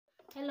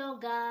Hello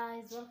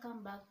guys,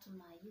 welcome back to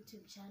my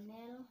YouTube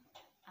channel.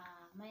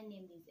 My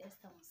name is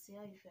Esther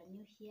Museo if you're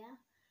new here.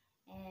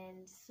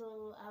 And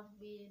so I've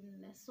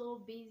been so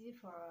busy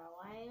for a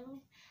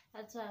while.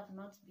 That's why I've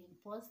not been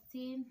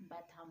posting,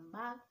 but I'm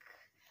back.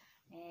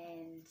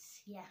 And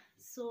yeah,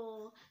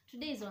 so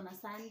today is on a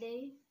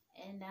Sunday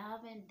and I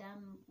haven't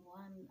done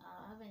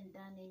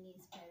any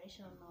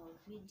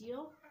inspirational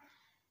video.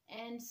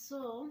 And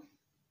so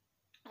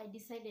I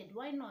decided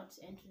why not,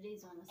 and today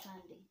is on a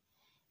Sunday.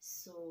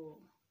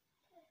 So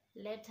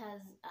let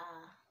us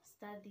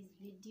start this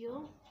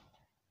video,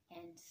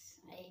 and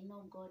I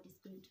know God is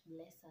going to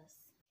bless us.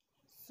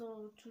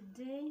 So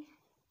today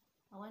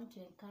I want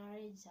to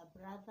encourage a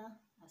brother,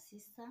 a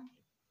sister,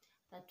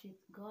 that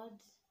with God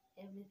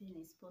everything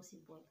is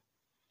possible.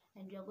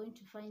 And we are going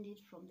to find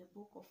it from the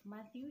book of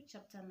Matthew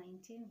chapter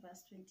 19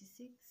 verse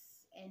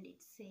 26, and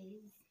it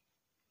says,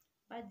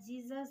 "But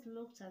Jesus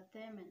looked at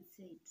them and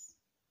said,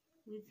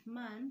 with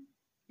man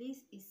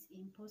this is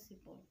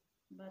impossible,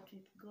 but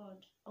with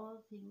God all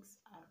things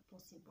are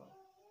possible."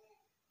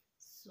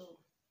 So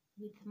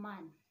with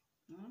man,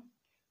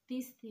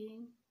 this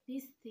thing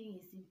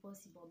is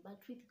impossible,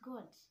 but with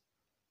God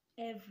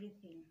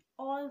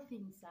all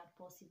things are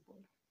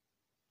possible.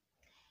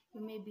 You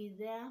may be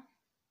there,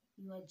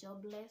 you are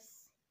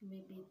jobless. You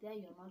may be there,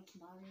 you're not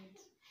married.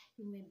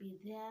 You may be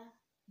there,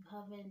 you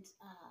haven't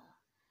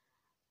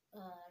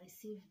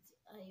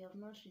you have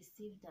not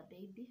received a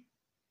baby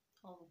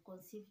or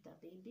conceived a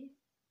baby.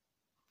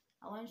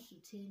 I want to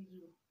tell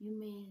you, you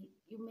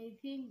may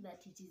think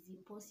that it is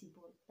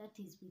impossible. That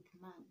is with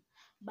man.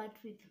 But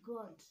with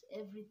God,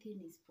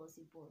 everything is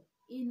possible.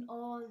 In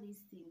all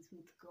these things,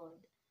 with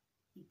God,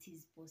 it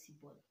is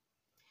possible.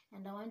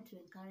 And I want to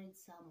encourage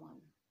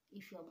someone,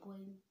 if you're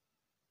going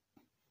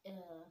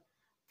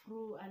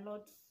through a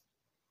lot,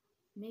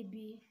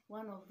 maybe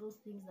one of those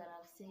things that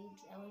I've said,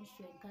 I want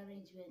to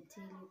encourage you and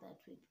tell you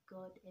that with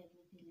God,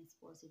 everything is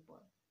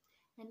possible.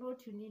 And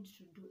what you need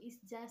to do is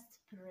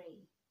just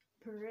pray.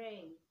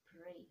 Pray.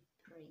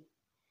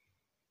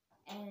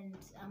 And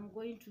I'm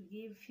going to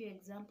give few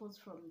examples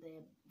from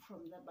the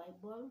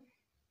Bible,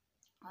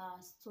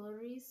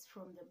 stories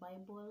from the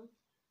Bible.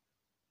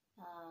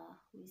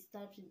 We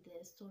start with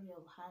the story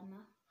of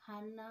Hannah.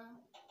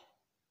 Hannah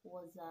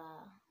was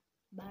a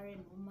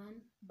barren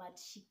woman, but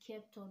she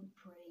kept on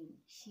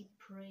praying. She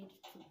prayed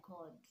to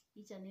God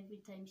each and every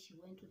time she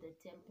went to the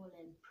temple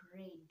and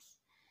prayed.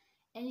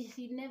 And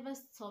she never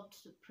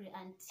stopped to pray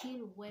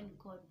until when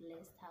God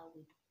blessed her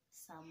with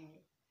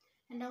Samuel.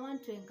 And I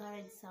want to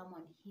encourage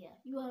someone here.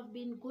 You have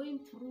been going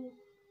through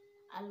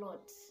a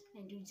lot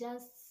and you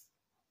just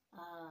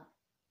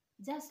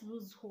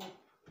lose hope.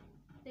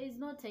 There is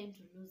no time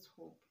to lose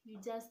hope. You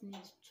just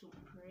need to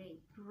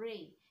pray.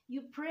 Pray.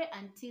 You pray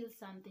until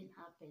something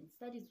happens.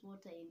 That is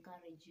what I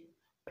encourage you.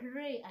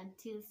 Pray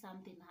until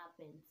something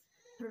happens.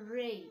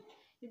 Pray.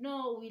 You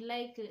know, we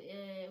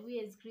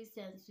as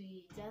Christians,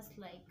 we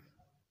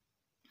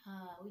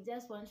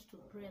just want to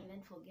pray and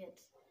then forget,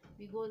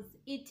 because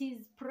it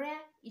is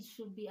prayer. It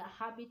should be a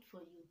habit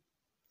for you.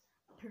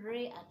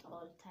 Pray at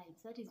all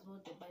times. That is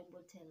what the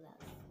Bible tells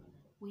us.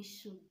 We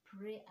should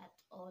pray at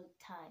all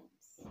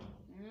times.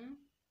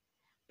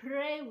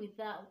 Pray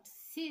without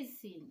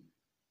ceasing.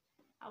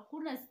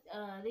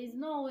 There is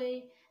no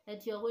way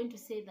that you are going to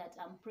say that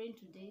I'm praying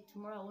today,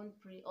 tomorrow I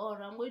won't pray,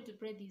 or I'm going to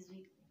pray this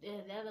week,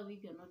 the other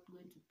week you're not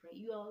going to pray.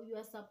 You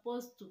are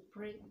supposed to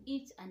pray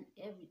each and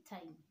every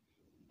time.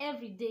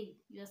 Every day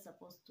you are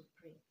supposed to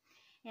pray.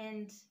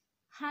 And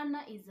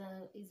Hannah is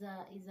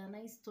a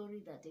nice story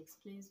that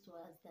explains to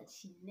us that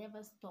she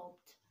never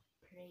stopped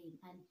praying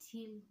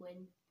until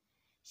when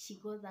she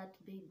got that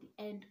baby,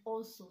 and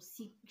also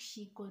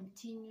she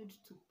continued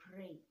to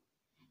pray.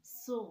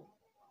 So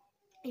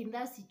in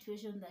that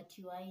situation that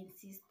you are in,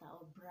 sister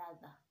or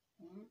brother,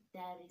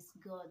 there is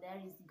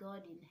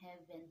God in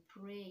heaven.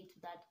 Pray to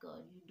that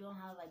God. You don't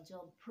have a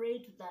job, pray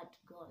to that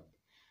God,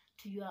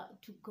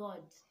 to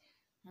God,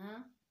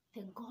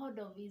 the God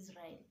of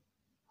Israel,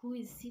 who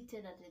is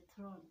seated at the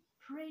throne.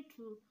 Pray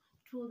to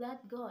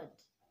that God,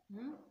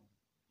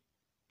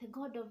 the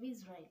God of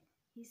Israel.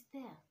 He's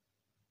there.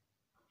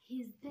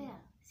 He's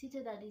there,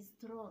 seated at his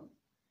throne.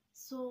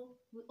 So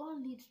we all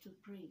need to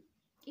pray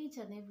each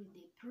and every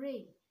day.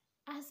 Pray.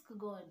 Ask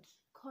God,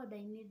 God,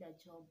 I need a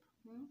job.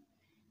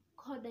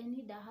 God, I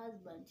need a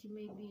husband.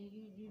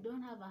 You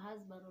don't have a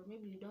husband, or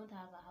maybe you don't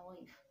have a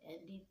wife,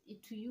 and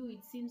to you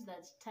it seems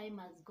that time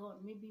has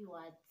gone. Maybe you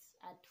are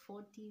at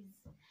 40s.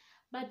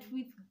 But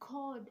with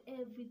God,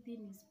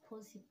 everything is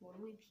possible.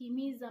 With him,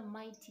 he is a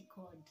mighty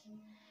God.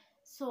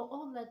 So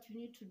all that you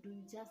need to do,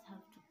 you just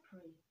have to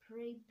pray.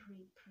 Pray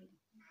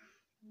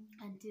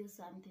until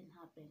something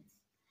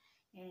happens.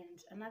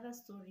 And another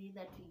story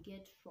that we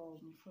get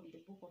from the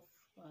book of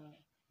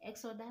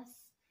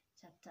Exodus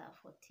chapter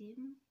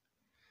 14,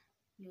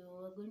 you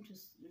are going to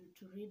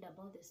read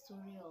about the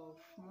story of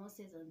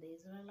Moses and the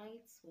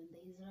Israelites. When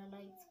the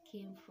Israelites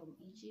came from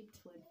Egypt,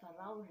 when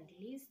Pharaoh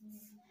released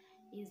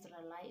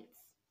Israelites,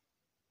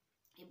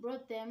 he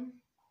brought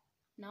them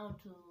now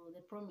to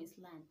the promised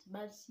land.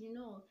 But you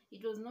know,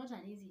 it was not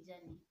an easy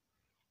journey.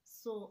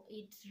 So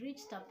it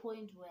reached a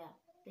point where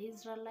the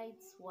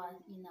Israelites were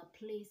in a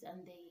place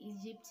and the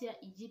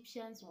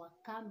Egyptians were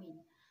coming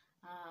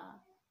uh,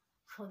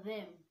 for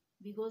them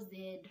because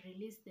they had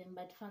released them.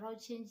 But Pharaoh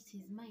changed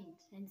his mind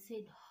and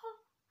said,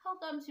 how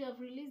comes you have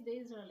released the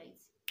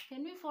Israelites?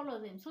 Can we follow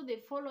them? So they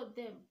followed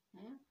them.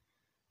 Eh?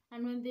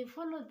 And when they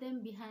followed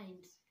them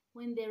behind,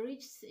 when they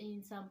reached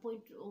in some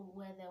point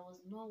where there was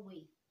no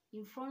way,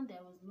 in front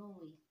there was no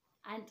way,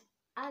 and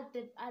at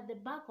the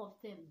back of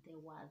them there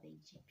were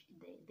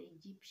the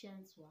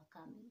Egyptians were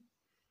coming.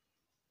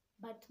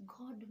 But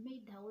God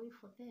made a way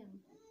for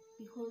them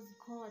because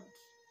God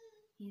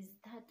is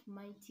that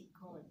mighty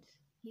God.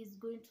 He's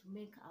going to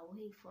make a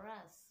way for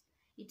us.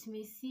 It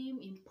may seem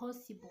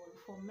impossible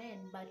for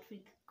men, but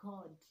with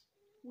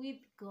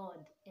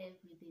God,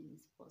 everything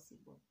is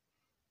possible.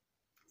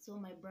 So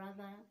my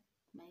brother,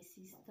 my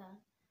sister,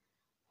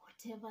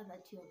 whatever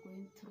that you are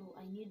going through,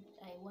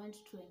 I want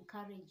to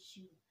encourage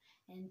you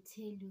and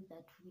tell you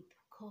that with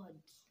God,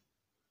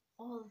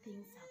 all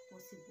things are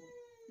possible.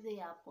 They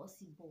are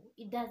possible.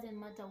 It doesn't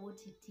matter what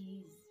it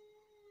is.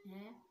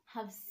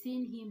 Have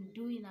seen him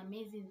doing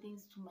amazing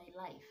things to my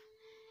life.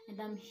 And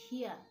I'm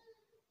here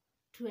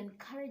to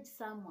encourage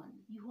someone.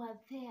 You are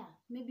there.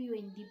 Maybe you're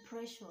in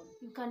depression.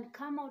 You can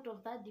come out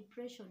of that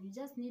depression. You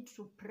just need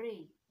to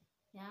pray.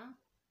 Yeah?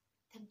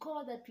 The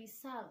God that we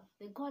serve,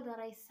 the God that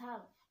I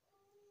serve,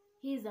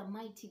 he is a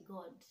mighty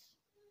God.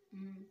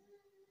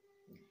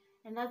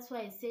 And that's why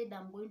I said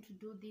I'm going to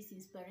do these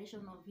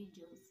inspirational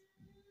videos.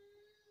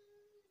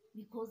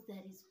 Because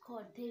there is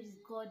God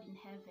in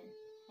heaven.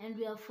 And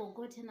we have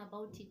forgotten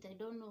about it. I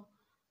don't know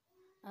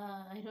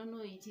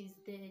it is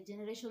the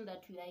generation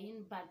that we are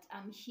in, but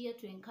I'm here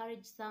to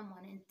encourage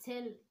someone and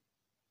tell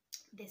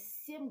the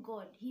same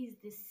God, he is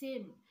the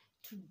same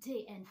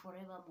today and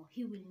forevermore.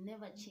 He will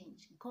never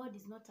change. God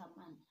is not a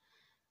man.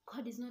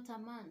 God is not a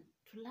man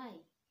to lie.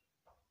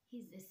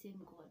 He's the same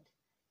God.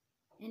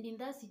 And in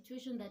that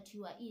situation that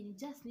you are in, you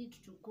just need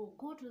to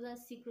go to that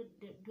secret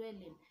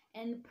dwelling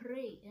and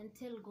pray and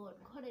tell God,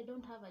 God, I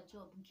don't have a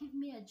job. Give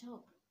me a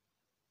job.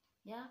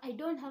 Yeah, I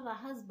don't have a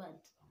husband.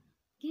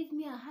 Give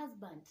me a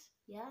husband.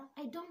 Yeah,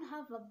 I don't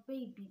have a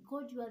baby.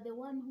 God, you are the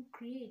one who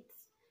creates.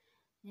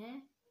 Yeah,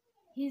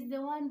 he's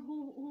the one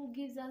who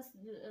gives us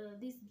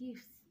these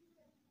gifts.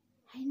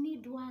 I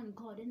need one,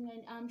 God, and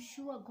I'm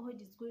sure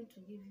God is going to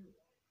give you.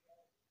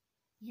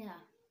 Yeah,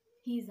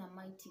 he is a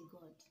mighty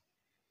God.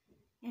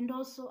 And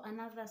also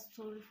another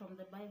story from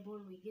the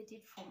Bible, we get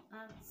it from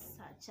Acts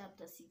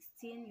chapter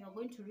 16. You're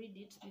going to read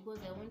it because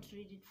I want to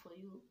read it for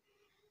you.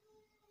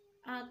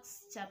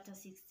 Acts chapter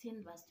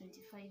 16 verse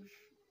 25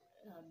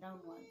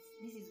 downwards.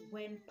 This is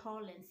when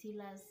Paul and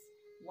Silas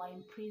were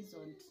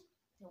imprisoned.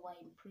 They were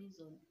in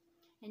prison.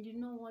 And you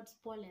know what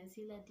Paul and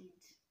Silas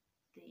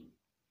did?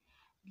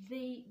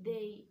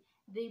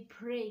 They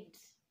prayed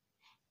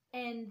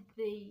and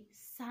they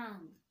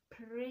sang.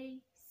 Pray,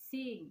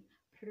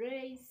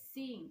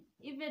 sing.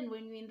 Even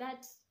when you're in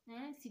that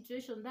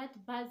situation,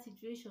 that bad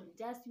situation,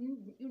 just you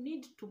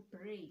need to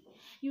pray.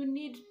 You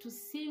need to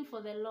sing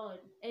for the Lord.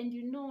 And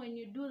you know, when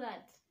you do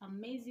that,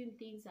 amazing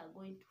things are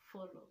going to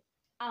follow.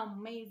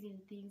 Amazing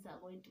things are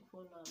going to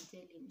follow, I'm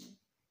telling you.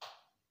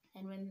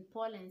 And when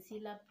Paul and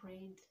Silas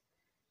prayed,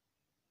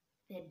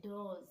 the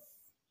doors,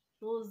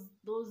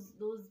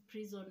 those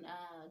prison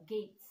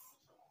gates,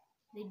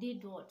 they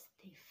did what?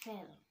 They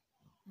fell.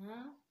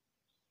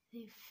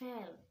 They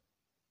fell.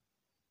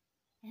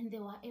 And they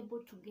were able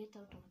to get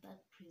out of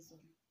that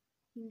prison.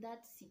 In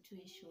that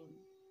situation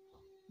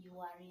you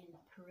are in,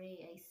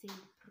 pray. I say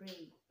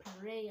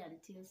pray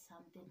until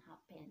something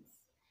happens.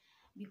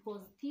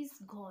 Because this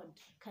God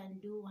can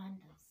do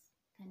wonders.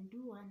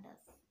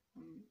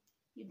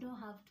 You don't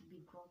have to be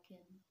broken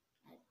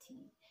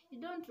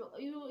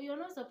you're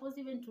not supposed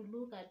even to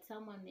look at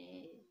someone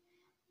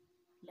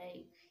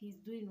like he's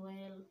doing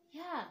well.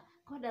 Yeah,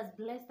 God has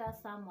blessed us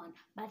someone,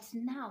 but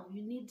now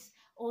you need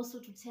also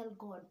to tell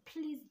God,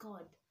 please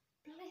God,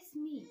 bless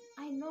me.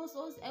 I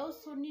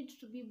also need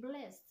to be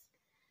blessed.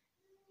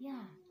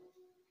 Yeah,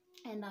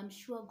 and I'm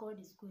sure God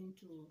is going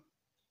to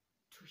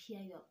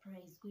hear your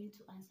prayer, is going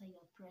to answer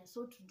your prayer.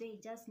 So today,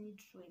 just need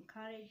to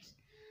encourage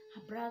a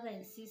brother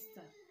and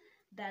sister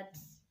that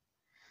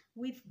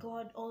with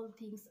God, all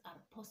things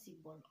are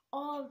possible.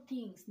 All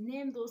things.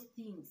 Name those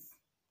things.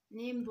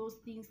 Name those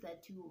things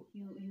that you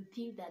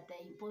think that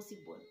they're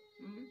impossible.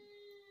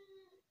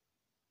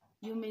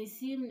 You may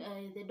seem,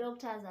 the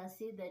doctors have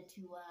said that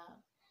you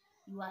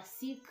are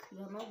sick, you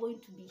are not going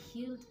to be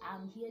healed.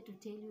 I'm here to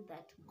tell you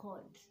that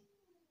God,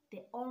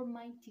 the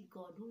Almighty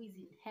God who is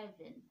in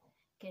heaven,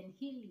 can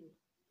heal you.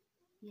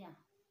 Yeah.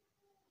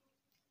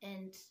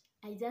 And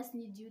I just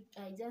need you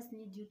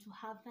to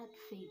have that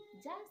faith.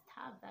 Just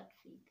have that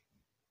faith.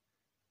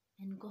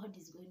 And God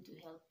is going to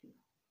help you.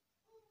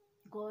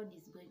 God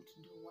is going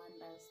to do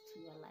wonders to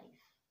your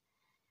life.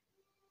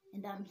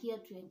 And I'm here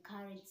to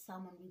encourage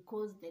someone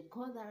because the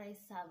God that I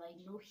serve, I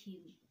know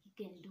him. He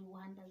can do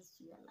wonders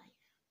to your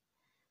life.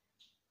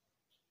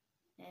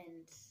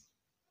 And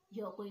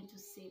you're going to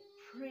say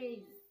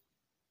praise.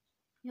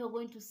 You're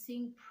going to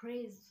sing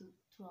praise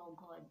to our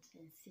God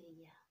and say,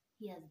 yeah,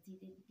 He has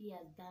did it, He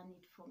has done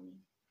it for me.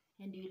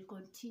 And He will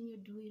continue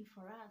doing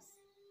for us.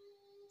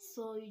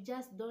 So you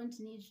just don't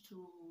need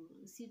to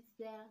sit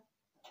there,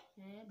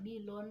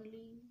 be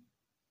lonely.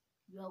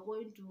 You are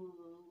going to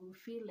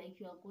feel like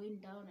you are going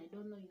down. I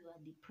don't know, you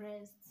are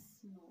depressed.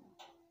 No.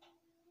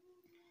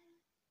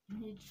 You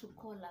need to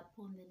call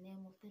upon the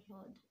name of the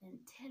Lord and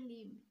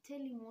tell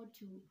him what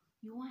you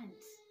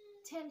want.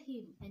 Tell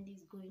him, and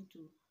He's going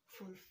to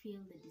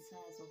fulfill the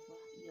desires of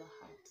your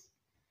heart.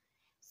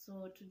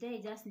 So today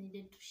I just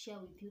needed to share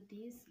with you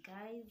this,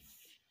 guys.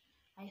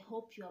 I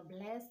hope you are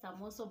blessed.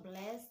 I'm also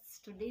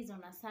blessed. Today is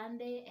on a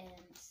Sunday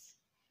and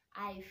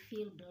I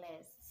feel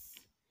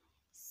blessed.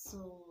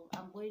 So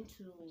I'm going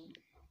to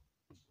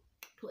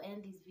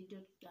end this video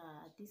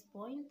at this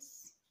point.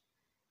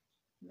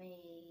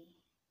 May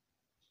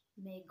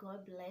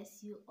God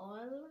bless you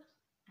all.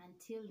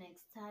 Until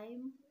next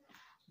time,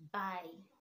 bye.